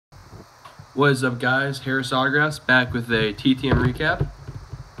What is up, guys? Harris Autographs back with a TTM recap.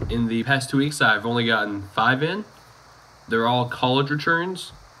 In the past 2 weeks, I've only gotten 5 in. They're all college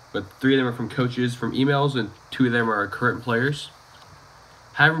returns, but 3 of them are from coaches from emails, and 2 of them are current players.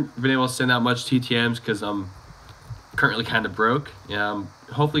 Haven't been able to send out much TTMs because I'm currently kind of broke. Yeah, I'm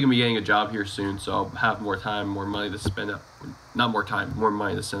hopefully going to be getting a job here soon, so I'll have more time, more money to spend out. Not more time, more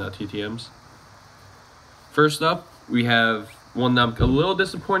money to send out TTMs. First up, we have one that I'm a little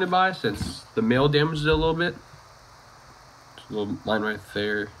disappointed by since the mail damaged it a little bit. A little line right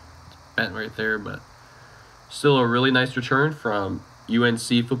there, bent right there, but still a really nice return from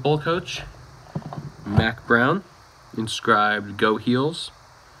UNC football coach Mac Brown, inscribed "Go Heels."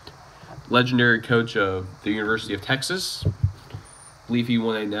 Legendary coach of the University of Texas. I believe he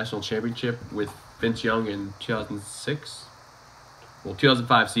won a national championship with Vince Young in 2006. Well,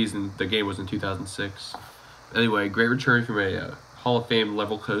 2005 season, the game was in 2006. Anyway, great return from a Hall of Fame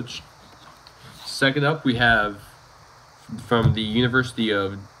level coach. Second up, we have from the University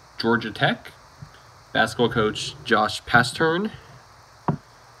of Georgia Tech, basketball coach Josh Pastern.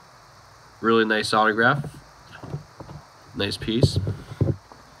 Really nice autograph. Nice piece.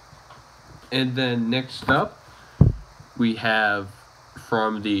 And then next up, we have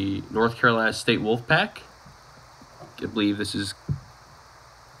from the North Carolina State Wolfpack. I believe this is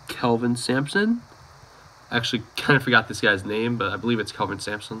Kelvin Sampson. Actually, kind of forgot this guy's name, but I believe it's Kelvin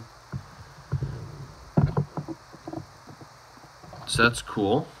Sampson. So that's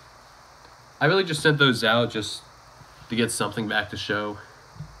cool. I really just sent those out just to get something back to show.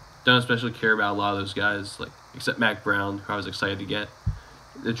 Don't especially care about a lot of those guys, like except Mac Brown, who I was excited to get.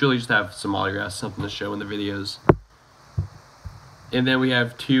 It's really just to have some autographs, something to show in the videos. And then we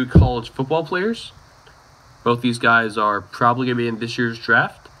have 2 college football players. Both these guys are probably going to be in this year's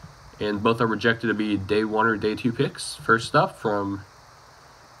draft, and both are projected to be day 1 or day 2 picks. First up, from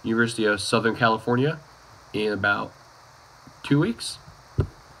University of Southern California in about 2 weeks.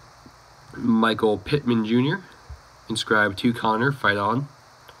 Michael Pittman Jr., inscribed "To Connor, Fight On."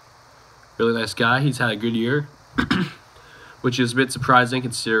 Really nice guy. He's had a good year, which is a bit surprising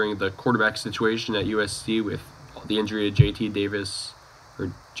considering the quarterback situation at USC with the injury to JT Davis,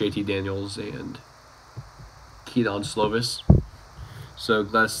 or JT Daniels, and Keaton Slovis. So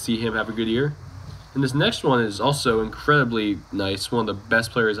glad to see him have a good year. And this next one is also incredibly nice, one of the best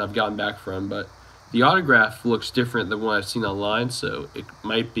players I've gotten back from, but the autograph looks different than what I've seen online, so it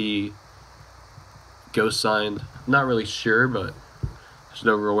might be ghost signed. I'm not really sure, but there's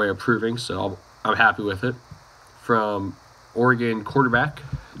no real way of proving, so I'm happy with it. From Oregon quarterback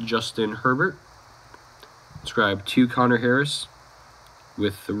Justin Herbert, inscribed "To Connor Harris,"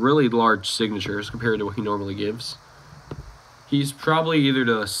 with really large signatures compared to what he normally gives. He's probably either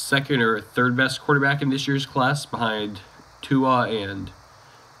the 2nd or 3rd best quarterback in this year's class, behind Tua and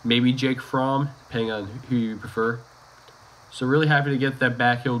maybe Jake Fromm, depending on who you prefer. So really happy to get that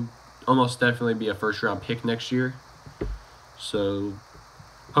back. He'll almost definitely be a first-round pick next year. So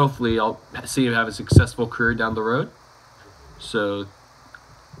hopefully I'll see him have a successful career down the road. So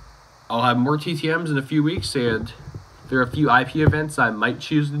I'll have more TTMs in a few weeks, and there are a few IP events I might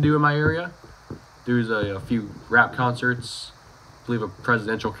choose to do in my area. There's a few rap concerts. I believe a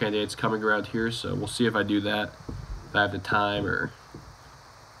presidential candidate's coming around here, so we'll see if I do that, if I have the time, or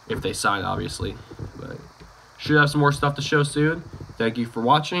if they sign, obviously. But should have some more stuff to show soon. Thank you for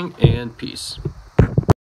watching, and peace.